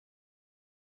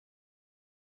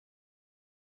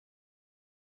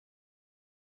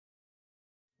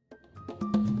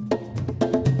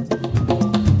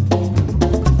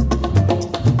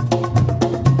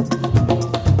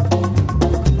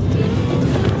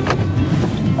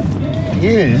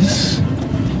is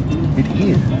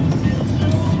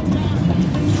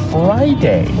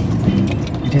Friday.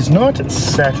 It is not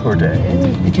Saturday,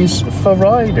 it is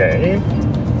Friday.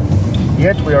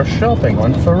 Yet we are shopping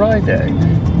on Friday.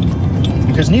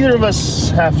 Because neither of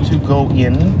us have to go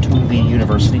into the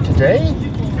university today.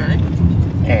 Right.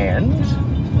 And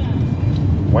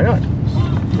why not?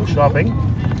 Go shopping.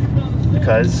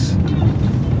 Because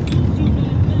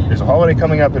there's a holiday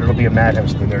coming up and it'll be a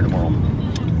madhouse in there tomorrow.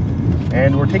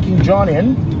 And we're taking John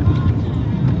in.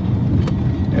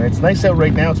 And it's nice out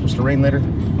right now. It's supposed to rain later,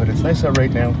 but it's nice out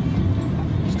right now.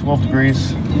 It's 12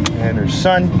 degrees and there's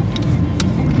sun.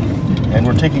 And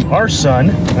we're taking our son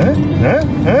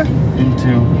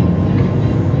into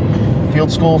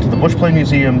field school to the Bush Play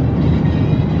Museum.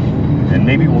 And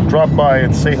maybe we'll drop by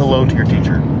and say hello to your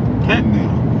teacher.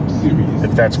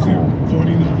 If that's cool.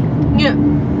 Yeah,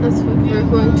 that's what we're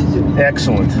going to do.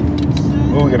 Excellent.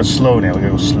 Oh, we gotta slow now. We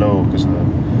gotta go slow because of the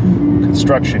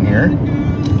construction here.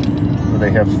 Where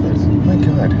they have the, my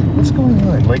God, what's going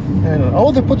on? Like, I don't know.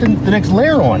 Oh, they put the next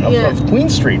layer on of Queen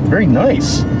Street. Very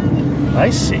nice. I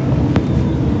see.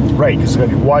 Right, because it's gonna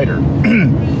be wider.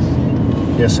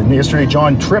 Yes, and yesterday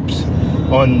John tripped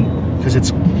on, because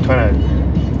it's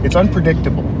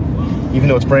unpredictable, even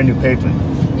though it's brand new pavement.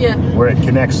 Yeah. Where it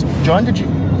connects. John,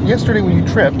 yesterday when you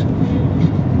tripped,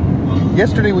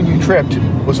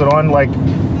 was it on like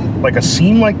a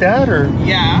seam like that, or?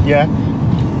 Yeah. Yeah.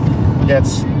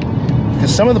 That's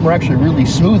because some of them were actually really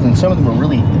smooth and some of them were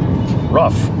really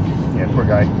rough. Yeah, poor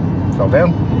guy fell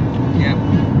down. Yeah.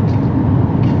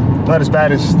 Not as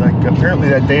bad as, like, apparently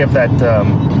that day of that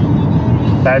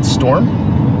bad storm.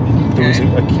 There was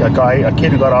a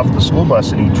kid who got off the school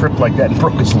bus and he tripped like that and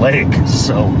broke his leg.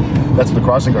 So that's what the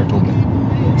crossing guard told me.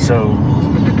 So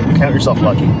count yourself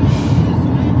lucky.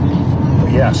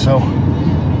 But yeah, so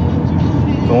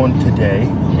going today,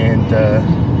 and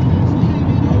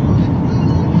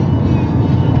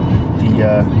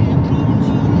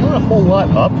not a whole lot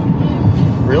up,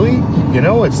 really. You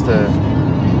know, it's the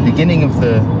beginning of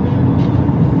the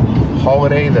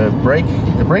holiday, the break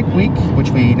week, which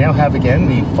we now have again,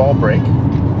 the fall break,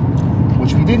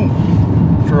 which we didn't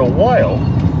for a while.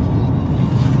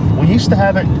 We used to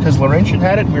have it because Laurentian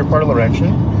had it. We were part of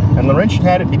Laurentian, and Laurentian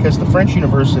had it because the French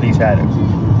universities had it,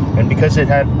 and because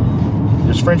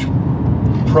there's French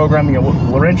programming at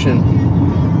Laurentian,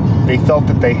 they felt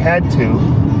that they had to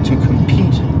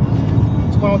compete.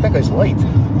 What's going on with that guy's light?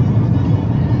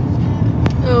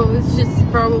 Oh, it's just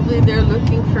probably they're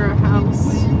looking for a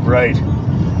house. Right.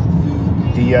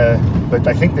 But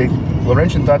I think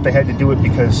Laurentian thought they had to do it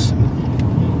because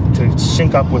to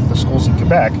sync up with the schools in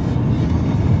Quebec.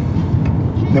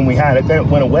 Then we had it. Then it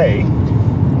went away.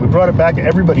 We brought it back.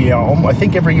 Everybody, I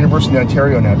think every university in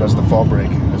Ontario now does the fall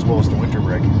break as well as the winter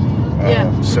break.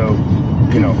 So,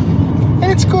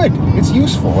 and it's good. It's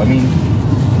useful. I mean,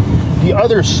 the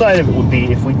other side of it would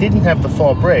be if we didn't have the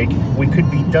fall break, we could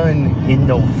be done in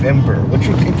November, which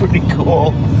would be pretty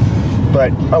cool.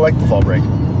 But I like the fall break.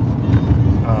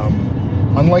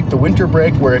 Unlike the winter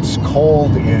break where it's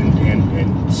cold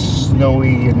and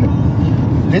snowy, and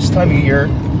this time of year,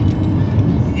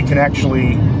 you can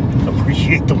actually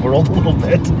appreciate the world a little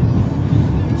bit.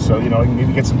 So, I can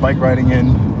maybe get some bike riding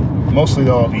in. Mostly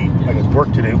though, I got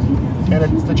work to do. And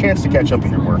it's the chance to catch up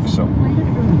in your work, so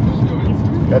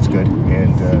that's good.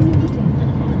 And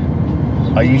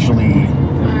I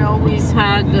always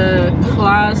had a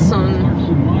class on,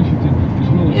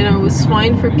 it was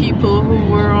fine for people who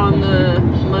were on the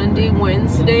Monday,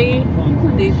 Wednesday.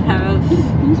 They'd have,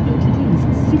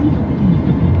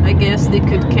 I guess they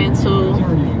could cancel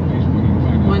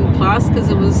one class because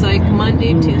it was like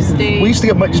Monday, Tuesday. We used to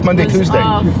get just Monday, Tuesday.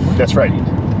 Off. That's right.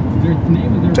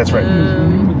 That's right.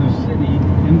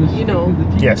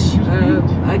 Yes.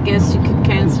 I guess you could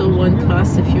cancel one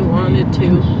class if you wanted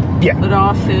to. Yeah. But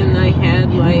often I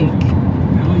had like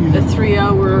a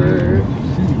 3-hour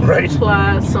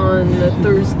class on a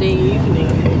Thursday evening,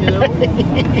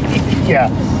 Yeah.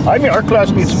 I mean, our class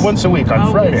meets once a week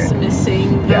on Friday. I was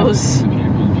missing those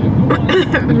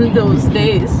those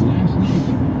days.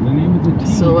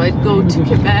 So I'd go to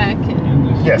Quebec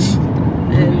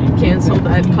and cancel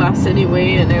that class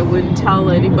anyway, and I wouldn't tell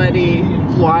anybody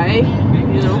why,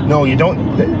 No, you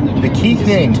don't. The key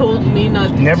thing. You told me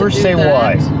not never to do say that.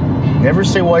 why. Never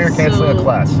say why you're canceling a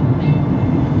class.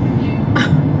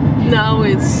 Now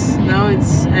it's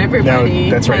everybody.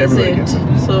 That's right. Everybody gets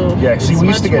it. So yeah. See, we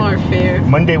used to get more fair.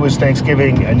 Monday was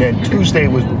Thanksgiving, and then Tuesday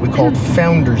was what we called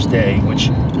Founders Day, which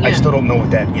I still don't know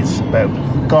what that is about.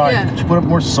 God, could you put up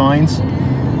more signs?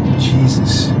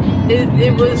 Jesus.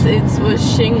 It was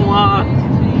Xinhua.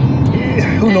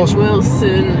 who knows?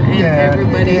 Wilson and Yeah,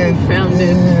 everybody and- who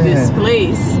founded this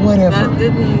place. Whatever.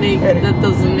 That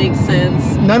doesn't make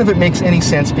sense. None of it makes any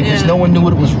sense because Yeah. no one knew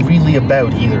what it was really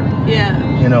about either. Yeah.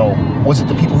 You know, was it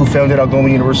the people who founded Algoma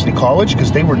University College?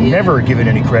 Because they were never given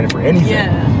any credit for anything.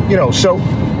 Yeah. You know, so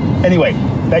anyway,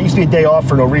 that used to be a day off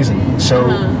for no reason. So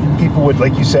people would,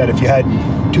 like you said, if you had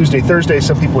Tuesday, Thursday,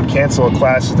 some people would cancel a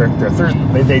class. Their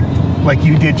Thursday, they like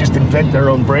you did, just invent their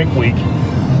own break week,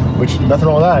 which nothing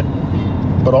wrong with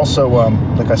that. But also,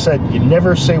 like I said, you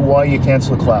never say why you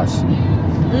cancel a class.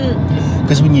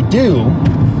 Because when you do,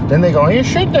 then they go, you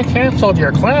shouldn't have canceled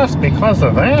your class because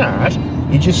of that.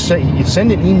 You just say, you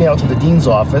send an email to the dean's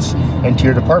office and to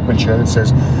your department chair that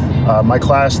says, my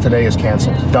class today is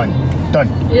canceled. Done.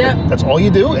 Yeah. That's all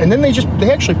you do. And then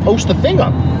they actually post the thing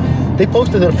up. They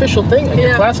posted an official thing, and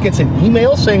your class gets an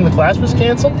email saying the class was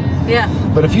canceled. Yeah.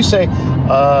 But if you say,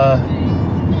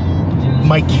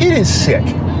 my kid is sick,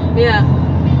 Yeah.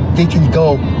 they can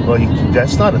go, well,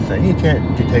 that's not a thing. You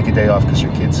can't take a day off because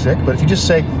your kid's sick. But if you just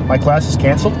say, my class is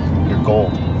canceled, you're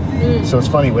gold. So it's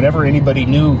funny, whenever anybody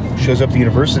new shows up to the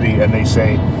university and they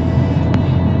say,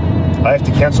 I have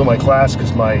to cancel my class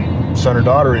because my son or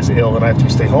daughter is ill and I have to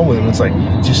stay home with them, it's like,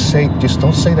 just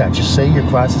don't say that. Just say your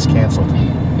class is canceled.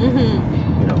 You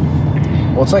know.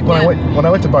 Well, it's like when I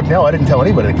went to Bucknell, I didn't tell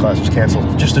anybody the class was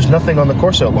canceled. Just there's nothing on the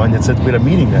course outline that said we had a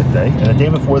meeting that day. And the day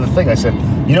before the thing, I said,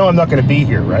 I'm not going to be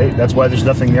here, right? That's why there's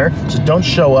nothing there. So don't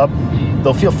show up.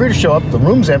 They'll feel free to show up. The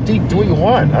room's empty. Do what you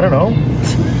want. I don't know.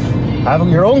 Have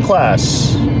your own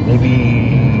class.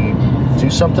 Maybe do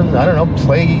something. I don't know.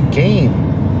 Play a game.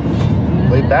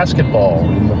 Play basketball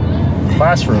in the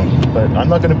classroom. But I'm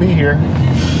not going to be here.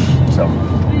 So,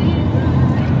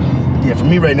 yeah, for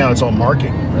me right now, it's all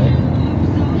marking, right?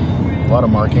 A lot of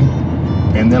marking.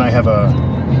 And then I have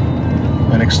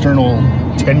an external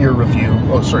tenure review.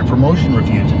 Promotion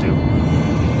review to do.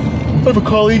 I have a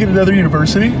colleague at another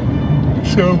university.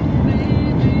 So,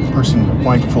 person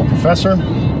applying for full professor.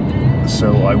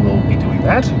 So I will be doing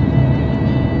that.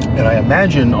 And I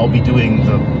imagine I'll be doing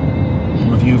the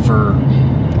review for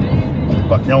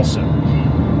Bucknell soon.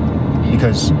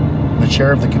 Because the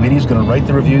chair of the committee is going to write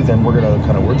the review, then we're going to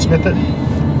kind of wordsmith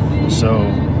it. So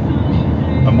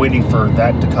I'm waiting for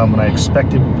that to come, and I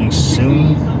expect it will be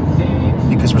soon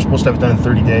because we're supposed to have it done in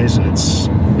 30 days, and it's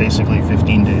basically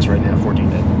 15 days right now, 14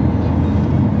 days.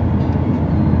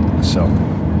 So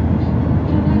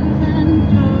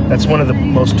that's one of the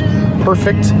most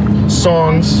perfect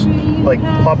songs, like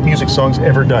pop music songs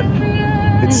ever done.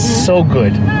 It's so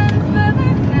good.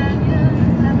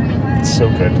 It's so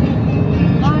good.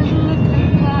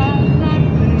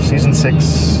 Season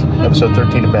 6, episode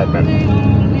 13 of Mad Men.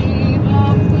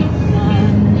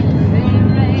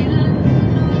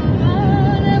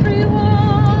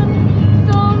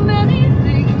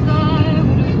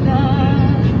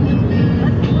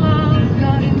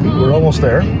 We're almost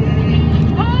there.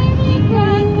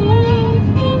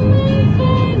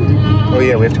 Oh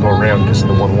yeah, we have to go around because of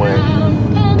the one way.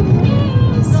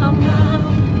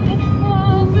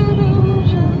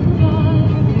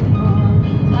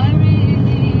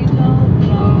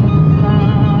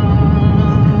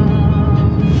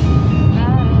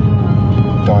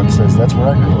 Dawn says that's where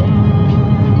I grew up.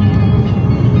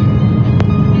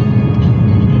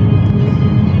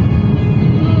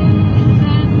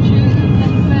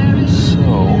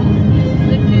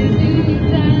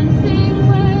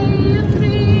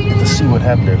 What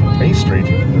happened at Bay Street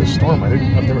in the storm. I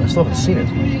still haven't seen it.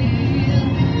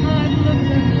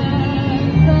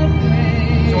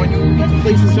 So a new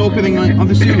place is opening on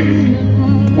the street.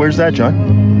 Where's that, John?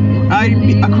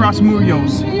 Across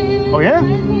Murillo's. Oh yeah?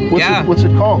 What's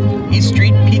it called? East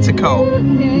Street Pizza Co.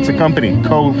 It's a company.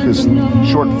 Co is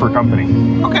short for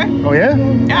company. Okay. Oh yeah?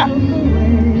 Yeah.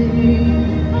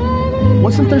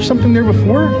 Wasn't there something there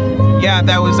before? Yeah,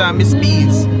 that was Miss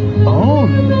B's. Oh,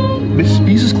 Miss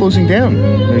B's is closing down.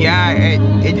 Yeah,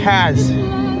 it has.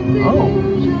 Oh,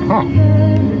 huh.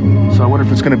 So I wonder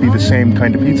if it's going to be the same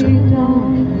kind of pizza.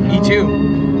 Me too.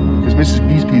 Because Mrs.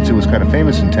 B's pizza was kind of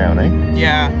famous in town, eh?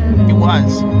 Yeah, it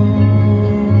was.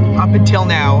 Up until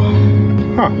now.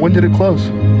 Huh, when did it close?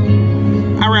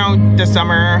 Around the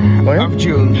summer of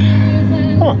June.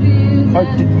 Huh, I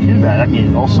didn't hear that. I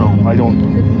mean, also,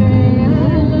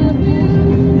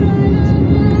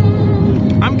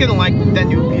 I'm gonna like the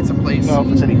new pizza place. Well,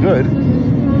 if it's any good.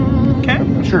 Okay.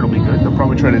 I'm sure it'll be good. They'll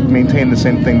probably try to maintain the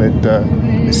same thing that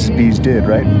Mrs. B's did,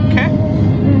 right? Okay.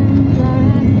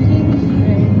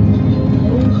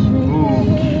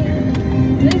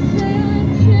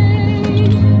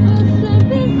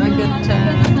 I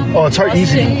got Oh, it's hard,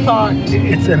 easy. Busting thought.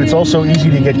 And it's also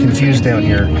easy to get confused down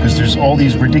here because there's all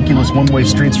these ridiculous one-way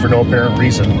streets for no apparent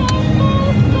reason.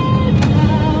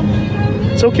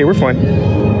 It's okay, we're fine.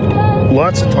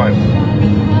 Lots of time.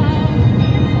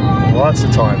 Lots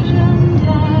of time.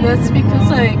 That's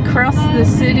because I crossed the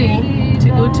city to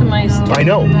go to my store. I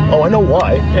know. Oh, I know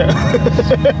why. Yeah.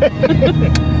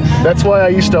 That's why I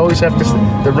used to always have to.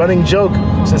 The running joke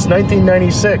since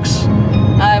 1996.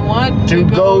 I want To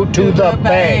go to the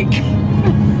bank.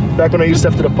 Back when I used to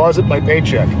have to deposit my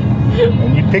paycheck.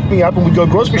 And you'd pick me up and we'd go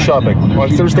grocery shopping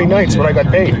on Thursday nights when I got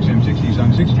paid. M60s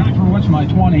on 6 time for What's My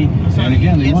 20. And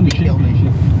again, they won the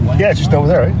championship. Yeah, it's just over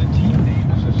there, right? The team name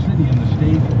is a city in the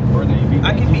state where they beat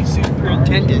I could be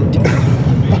superintendent.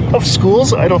 Of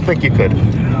schools? I don't think you could.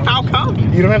 How come?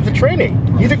 You don't have the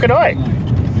training. Neither could I.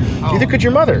 Neither could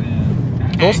your mother.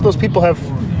 Most of those people have,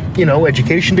 you know,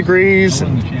 education degrees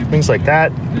and things like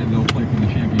that. They'll play for the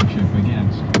championship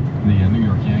against the New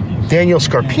York Yankees. Daniel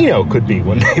Scarpino could be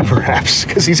one day, perhaps,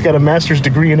 because he's got a master's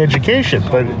degree in education.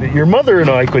 But your mother and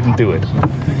I couldn't do it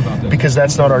because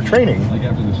that's not our training.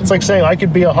 It's like saying I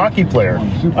could be a hockey player.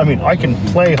 I mean, I can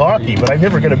play hockey, but I'm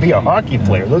never going to be a hockey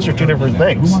player. Those are two different Who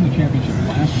things. won the championship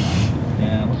last night?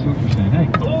 Yeah, let's see what you're saying. Hey.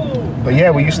 But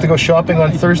yeah, we used to go shopping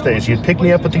on Thursdays. You'd pick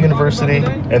me up at the university,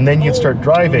 and then you'd start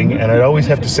driving, and I'd always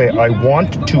have to say, I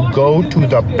want to go to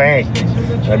the bank.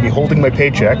 And I'd be holding my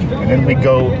paycheck, and then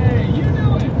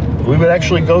we would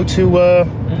actually go to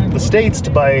the States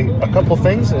to buy a couple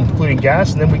things, including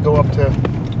gas, and then we go up to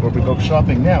where we go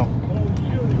shopping now.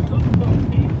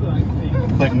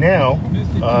 But now,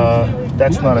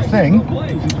 that's not a thing.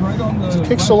 It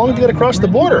takes so long to get across the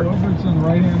border.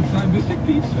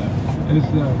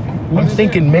 I'm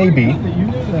thinking maybe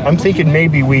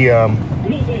we,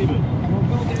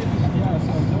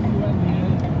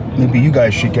 maybe you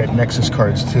guys should get Nexus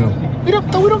cards too. We don't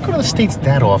go to the States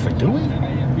that often, do we?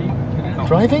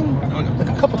 Driving? Like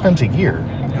a couple times a year.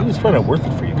 It's probably not worth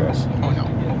it for you guys. Oh no.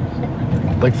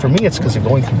 Like for me, it's because of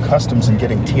going through customs and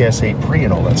getting TSA pre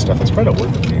and all that stuff. It's probably not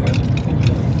worth it for you guys.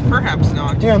 Perhaps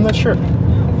not. Yeah, I'm not sure. I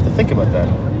have to think about that.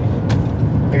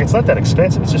 Like, it's not that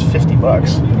expensive. It's just $50.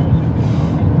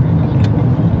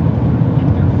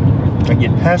 And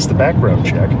you'd pass the background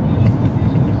check.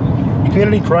 You commit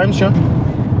any crimes, John?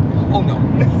 Oh no.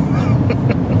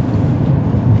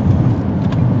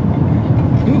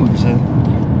 Ooh,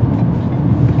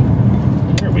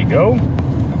 there we go.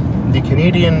 The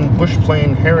Canadian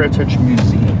Bushplane Heritage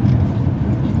Museum.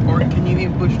 Or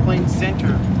Canadian Bush Plains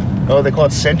Center. Oh, they call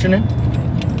it Center now?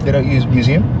 They don't use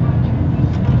museum?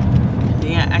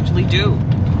 They actually do.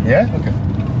 Yeah? Okay.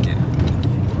 Yeah.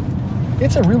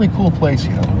 It's a really cool place,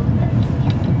 you know.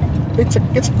 It's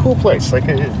a cool place. Like,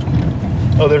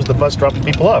 oh, there's the bus dropping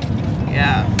people off.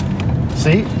 Yeah.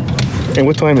 See? And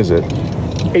what time is it?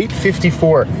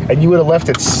 8:54, and you would have left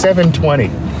at 7:20.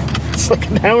 It's like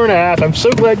an hour and a half. I'm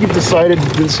so glad you've decided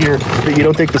this year that you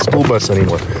don't take the school bus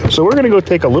anymore. So we're going to go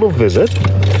take a little visit,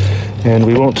 and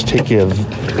we won't take you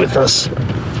with us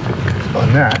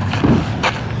on that.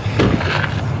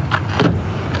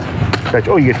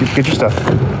 Oh, you get your stuff.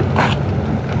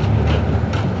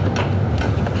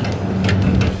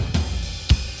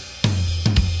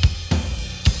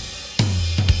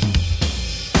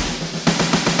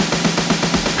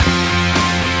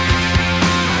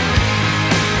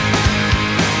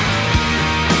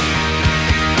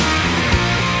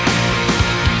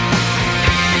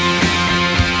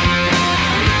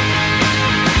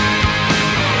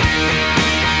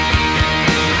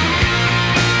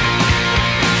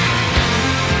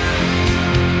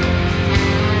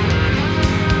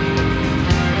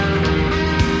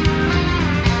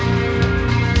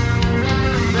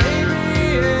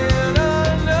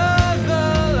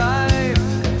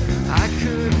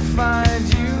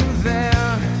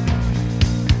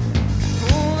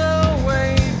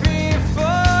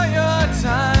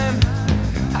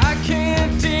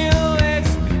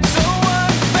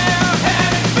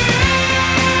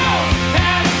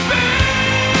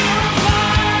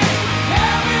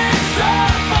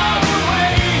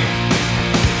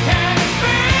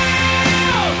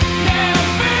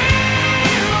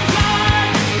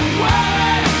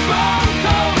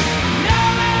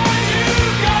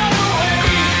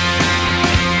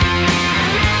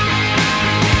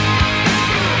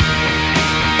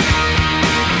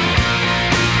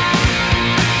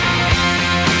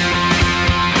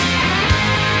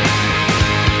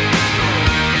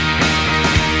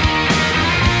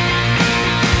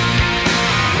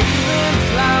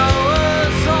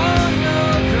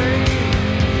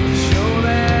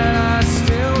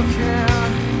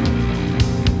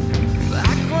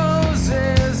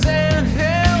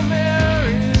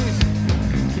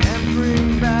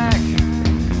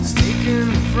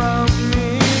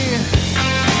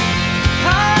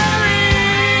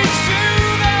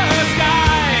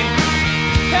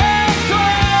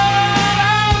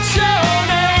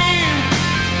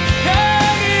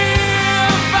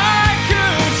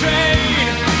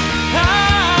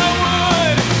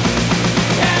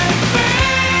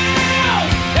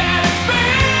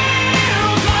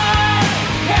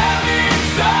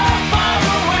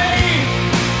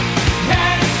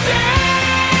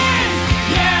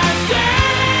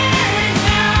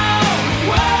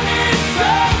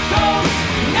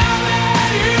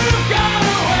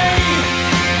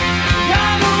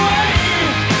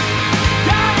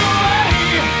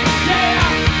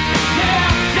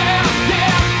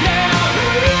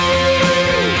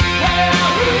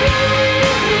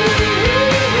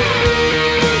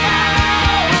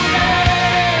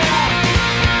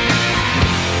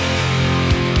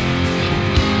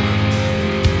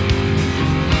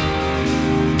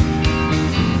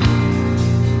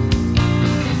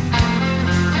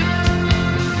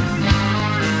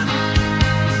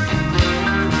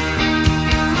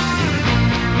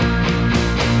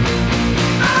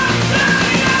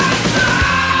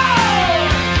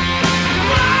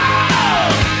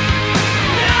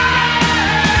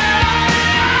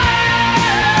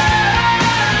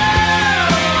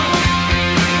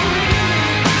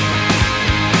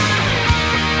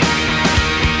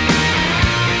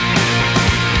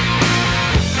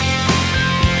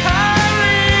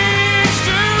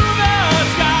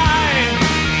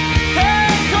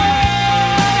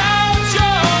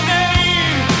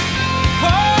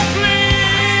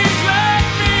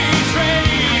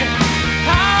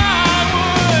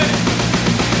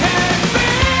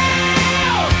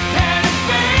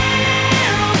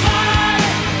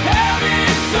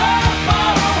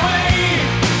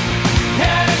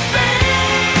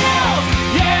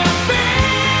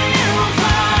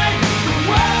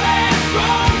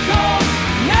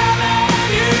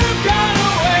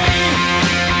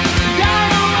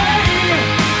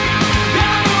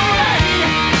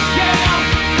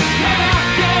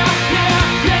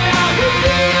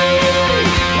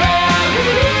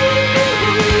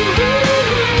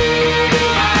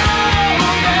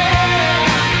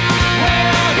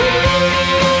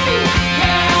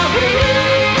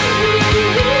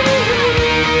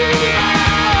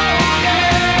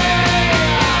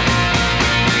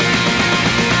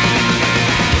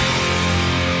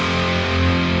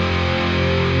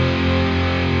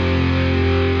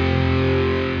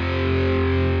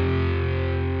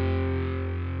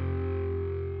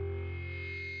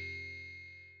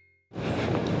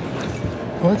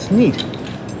 that's neat.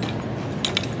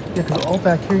 Yeah, because all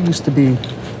back here used to be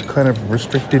kind of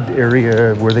restricted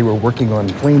area where they were working on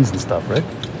planes and stuff, right?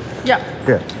 Yeah.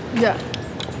 Yeah. Yeah.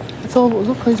 It's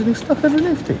all kinds of new stuff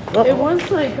underneath too. It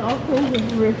was like all kinds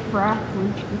of riffraff.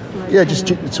 Yeah, just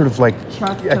sort of like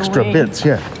chucked extra away. bits,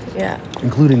 yeah. Yeah.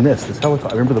 Including this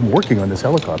helicopter. I remember them working on this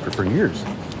helicopter for years.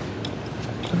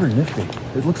 It's very nifty.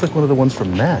 It looks like one of the ones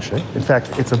from MASH, eh? In fact,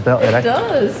 it's a Bell. It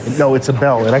does. No, it's a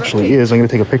Bell. It actually is. I'm going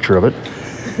to take a picture of it.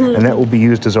 And that will be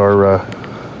used as our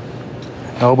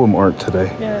album art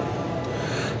today. Yeah.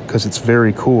 Because it's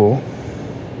very cool.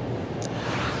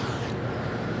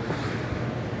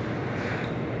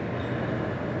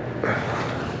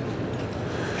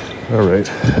 All right.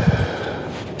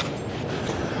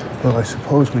 Well, I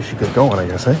suppose we should get going, I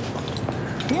guess, eh?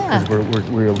 Yeah.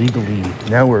 We're illegally,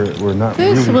 now we're not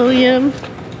There's really. William.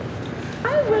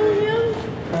 Hi, William.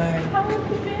 Hi. How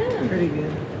have you been? Pretty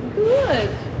good. Good.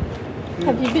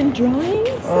 Have you been drawing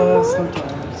some more?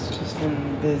 Sometimes. Just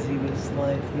when busy with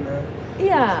life, you know.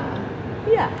 Yeah.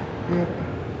 Yeah. Yeah.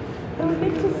 Oh,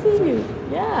 good to see you.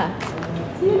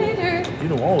 Yeah. See you later. You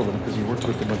know all of them because you worked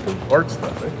with them with the art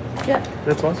stuff, right? Yeah.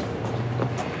 That's awesome.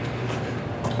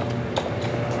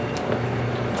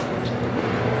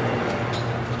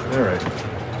 All right.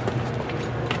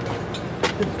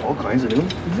 There's all kinds of new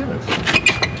exhibits.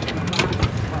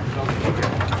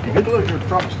 You get to look at your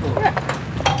prop store.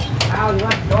 How you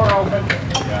want the door open?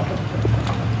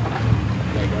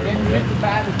 Didn't get the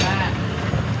bad as that.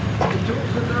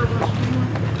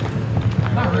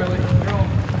 Not really.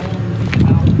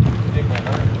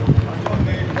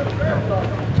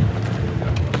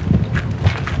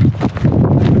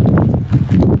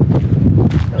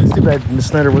 It's too bad Miss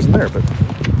Snyder wasn't there, but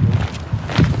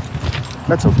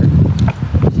that's okay.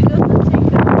 She doesn't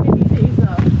take that many days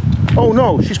off. Oh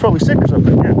no, she's probably sick or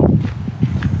something. Yeah.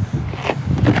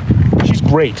 She's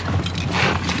great.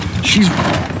 She's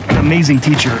an amazing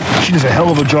teacher. She does a hell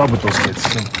of a job with those kids.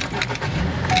 So.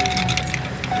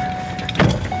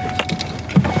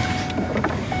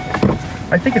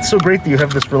 I think it's so great that you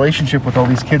have this relationship with all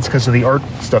these kids because of the art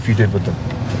stuff you did with them.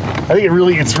 I think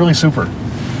it's really super.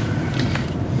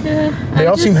 Yeah. They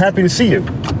all seem happy to see you.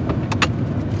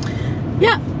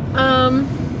 Yeah.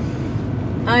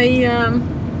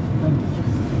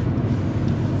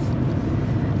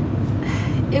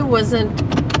 It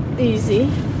wasn't easy.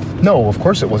 No, of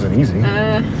course it wasn't easy.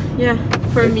 Yeah,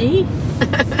 for me.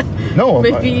 No,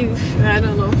 Maybe, I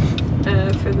don't know.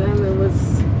 For them it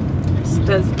was just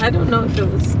as, I don't know if it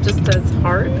was just as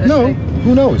hard. as no, I-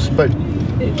 who knows? But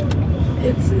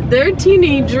they're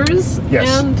teenagers.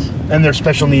 yes, And they're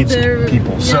special needs they're-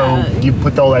 people. So yeah. you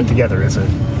put all that together, is it?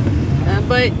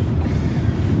 But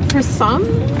for some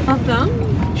of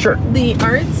them, Sure. the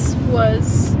arts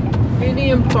was really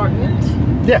important.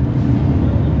 Yeah.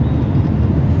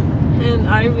 And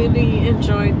I really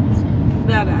enjoyed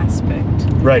that aspect.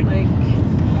 Right.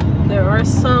 Like, there are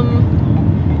some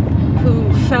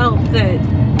who felt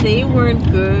that they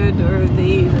weren't good or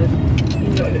they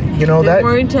that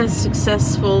weren't as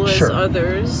successful as Sure.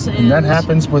 others. and that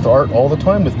happens with art all the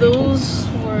time with people. Those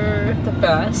were the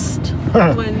best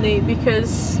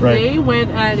because Right. they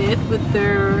went at it with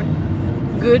their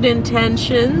good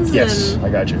intentions. Yes, I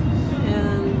got you.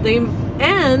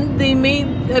 And they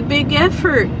made a big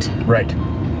effort. Right.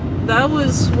 That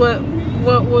was what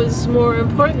was more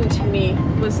important to me,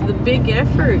 was the big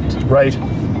effort, Right.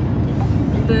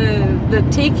 the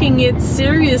taking it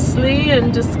seriously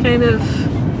and just kind of,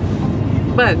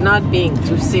 but not being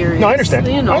too serious. No, I understand.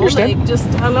 You know, I understand. like just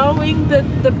allowing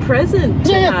the present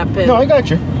to happen. No, I got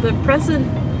you. The present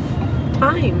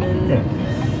time, and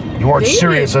Yeah. You weren't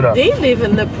serious enough. They live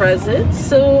in the present,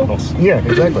 so Yeah,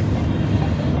 exactly.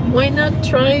 why not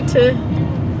try to,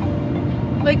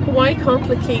 like, why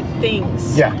complicate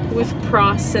things? Yeah. With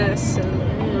process and,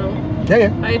 you know. Yeah,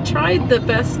 yeah. I tried the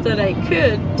best that I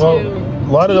could Well, to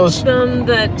a lot of teach those- them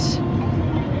that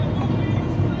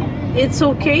it's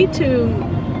okay to,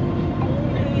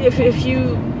 if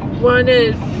you want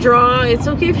to draw, it's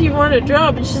okay if you want to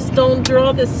draw, but just don't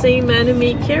draw the same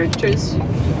anime characters.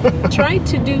 Try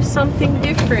to do something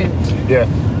different. Yeah.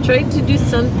 Try to do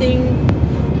something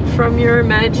from your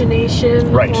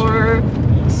imagination, Right. or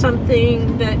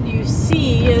something that you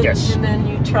see, and, Yes. and then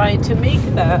you try to make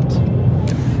that.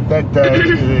 That,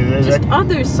 Just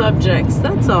other subjects,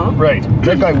 that's all. right.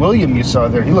 That guy William you saw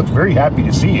there, he looked very happy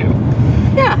to see you.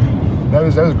 Yeah. That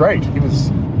was great. He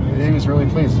was really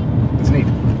pleased. It's neat.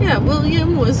 Yeah,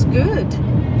 William was good.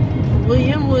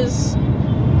 William was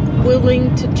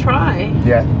willing to try,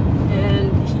 Yeah.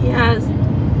 and he has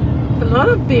a lot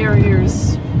of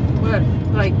barriers. What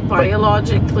like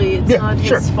biologically, it's not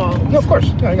his fault. No, of course.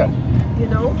 Yeah, I got it. You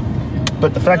know.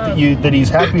 But the fact that he's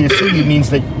happy to see you means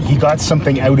that he got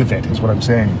something out of it, is what I'm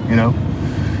saying. You know,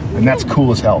 and that's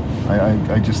cool as hell.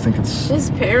 I just think it's. His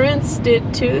parents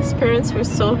did too. His parents were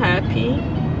so happy.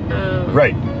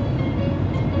 Right.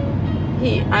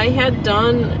 I had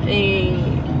done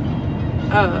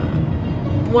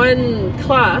one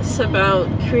class about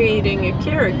creating a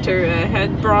character. I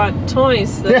had brought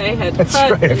toys that I had that's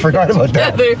cut right. I forgot about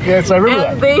that. together, Yes, I remember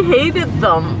and that. they hated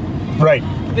them. Right.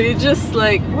 They just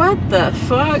like, what the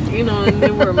fuck, you know? And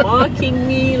they were mocking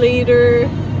me later.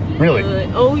 Really? Like,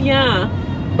 oh yeah,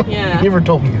 yeah. You never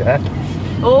told me that.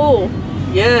 Oh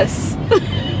yes.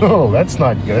 Oh, that's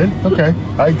not good. Okay,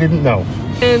 I didn't know.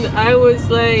 And I was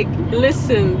like,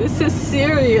 listen, this is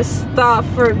serious stuff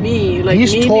for me. Like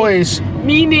These toys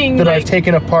meaning that like, I've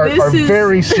taken apart this are is-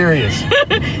 very serious.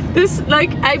 This,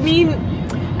 like, I mean,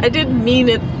 I didn't mean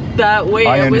it that way.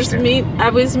 I understand.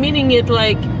 I was meaning it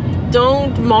like,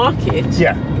 don't mock it.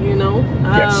 Yeah. You know.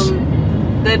 Yes.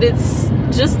 That it's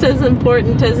just as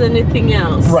important as anything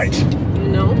else. Right. You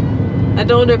know. I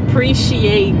don't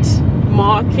appreciate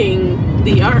mocking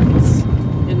the arts.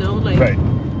 You know, like Right.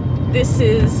 this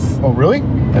is. Oh, really?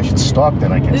 I should stop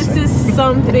then, I guess. This is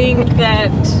something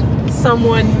that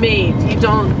someone made. You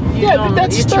don't. You Yeah, don't.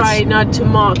 that's- You try not to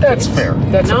mock it. That's fair.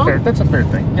 That's you know? That's a fair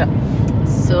thing. Yeah.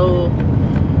 So,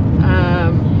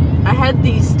 I had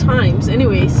these times.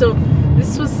 Anyway, so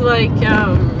this was like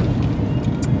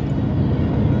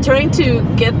trying to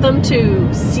get them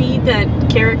to see that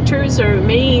characters are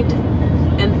made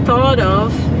and thought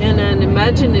of in an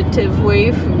imaginative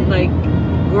way, from like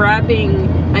grabbing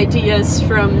ideas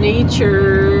from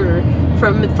nature or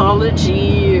from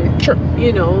mythology. Or, Sure.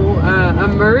 you know, a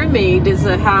mermaid is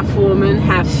a half woman,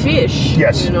 half fish.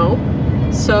 Yes. You know.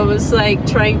 So it was like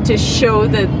trying to show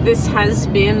that this has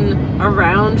been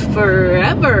around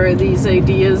forever, these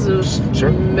ideas of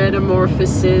Sure.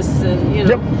 metamorphosis and, you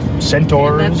know, Yep.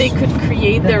 Centaurs. and that they could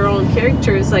create their own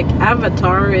characters. Like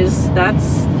Avatar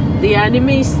that's the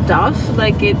anime stuff,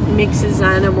 like it mixes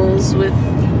animals with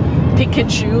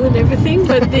Pikachu and everything,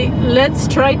 but let's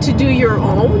try to do your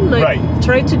own, like Right.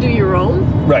 try to do your own.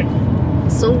 Right.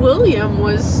 So William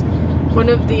was one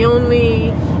of the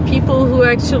only people who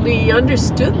actually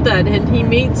understood that, and he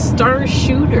made Star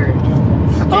Shooter.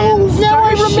 Oh, And now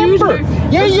I Star remember. Shooter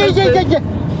Yeah, was yeah, at yeah, the- yeah, yeah.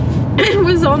 It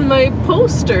was on my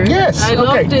poster. Yes, I okay.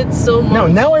 loved it so much. No,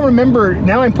 now I remember.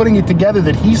 Now I'm putting it together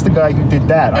that he's the guy who did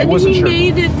that. I And wasn't he sure.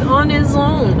 made it on his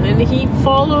own, and he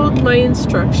followed my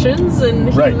instructions,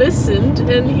 and he Right. listened,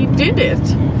 and he did it.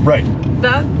 Right.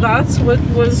 That's what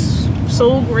was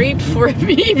so great for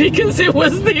me, because it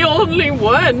was the only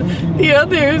one. The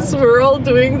others were all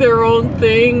doing their own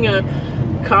thing,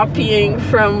 copying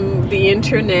from the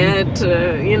internet,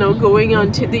 you know, going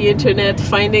onto the internet,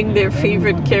 finding their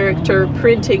favorite character,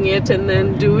 printing it, and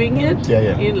then doing it. Yeah,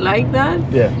 yeah. You like that?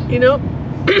 Yeah. You know?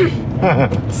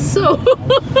 So,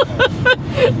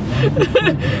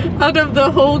 out of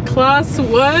the whole class,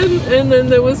 one, and then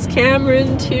there was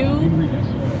Cameron too.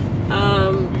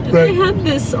 And Right. I had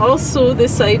this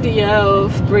idea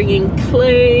of bringing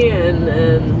clay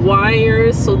and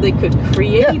wires so they could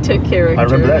create a character. I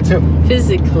remember that too.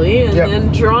 Physically, and Yep. then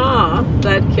draw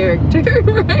that character,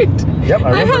 right? Yep, I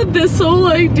remember. had this whole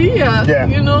idea, Yeah.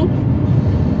 you know.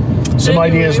 Some Anyway.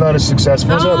 ideas not as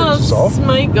successful as others. Is all.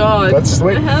 My God. That's the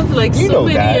way. I have like You so know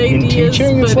many that in ideas,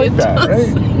 teaching, it's but like it that, right?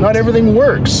 doesn't. Not everything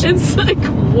works. It's like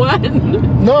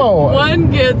one No.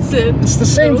 gets it. It's the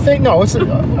same So- thing. No,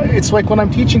 it's like when I'm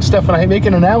teaching stuff and I make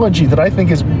an analogy that I think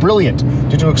is brilliant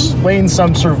to explain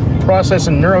some sort of process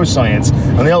in neuroscience,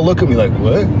 and they all look at me like,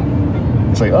 what?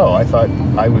 It's like, oh, I thought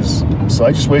I was, so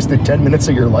I just wasted 10 minutes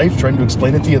of your life trying to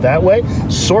explain it to you that way?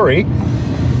 Sorry.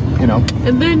 You know,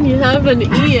 And then you have an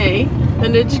EA,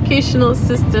 an educational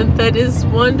assistant that is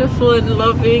wonderful and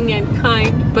loving and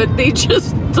kind, but they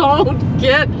just don't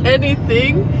get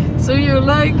anything. So you're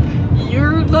like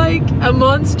a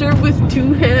monster with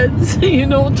two heads, you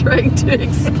know, trying to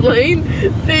explain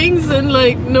things, and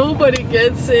like nobody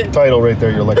gets it. title right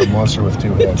there, you're like a monster with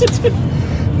two heads. It's good.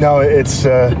 No, it's,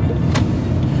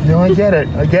 no, I get it.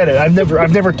 I've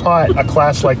never taught a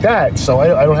class like that, so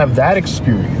I don't have that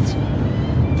experience.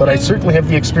 But I certainly have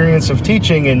the experience of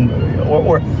teaching,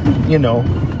 or you know,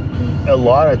 a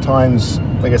lot of times,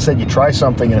 like I said, you try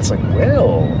something and it's like,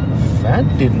 well, that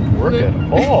didn't work at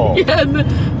all. Yeah,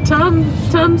 and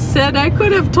Tom said, I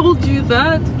could have told you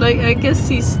that. Like, I guess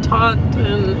he's taught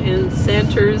in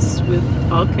centers with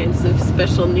all kinds of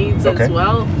special needs Okay. as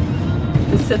well.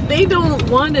 He said they don't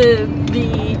want to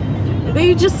be,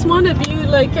 they just want to be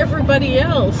like everybody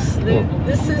else.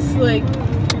 This is like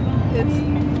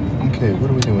It's Okay, what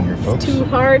are we doing here, folks? too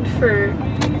hard for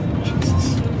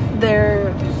Jesus.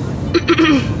 their.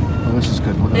 Oh, this is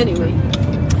good. Look at Anyway.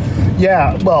 it.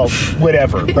 Yeah, well,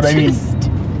 whatever. But I mean, Just-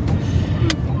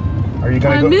 are you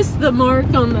gonna I go? missed the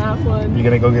mark on that one. You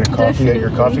gonna go get a coffee at your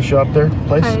Definitely. coffee shop there,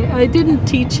 place? I didn't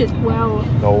teach it well.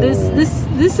 No.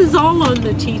 This is all on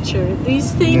the teacher.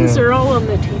 These things Yeah. are all on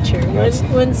the teacher. That's-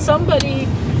 When somebody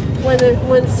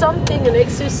when something, an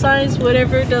exercise,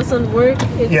 whatever doesn't work,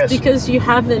 it's Yes. because you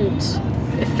haven't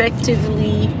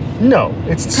effectively. No,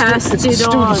 it's the Passed it's the it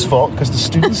students' on. fault because the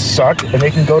students suck and they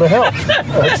can go to hell.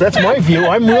 That's my view.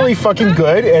 I'm really fucking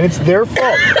good and it's their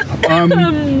fault.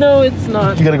 No, it's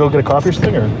not. You gotta go get a coffee or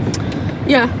something, or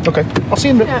Yeah. okay? I'll see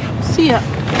you in a bit. Yeah. See ya.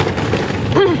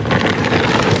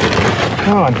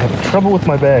 Oh, I'm having trouble with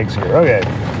my bags here. Okay.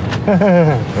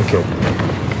 Okay.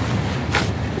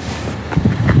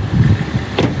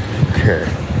 Okay.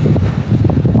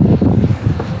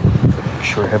 Make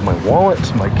sure I have my wallet,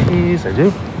 my keys. I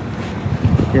do.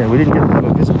 Yeah, we didn't get to have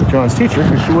a visit with John's teacher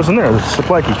because she wasn't there. The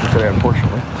supply teacher today,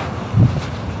 unfortunately.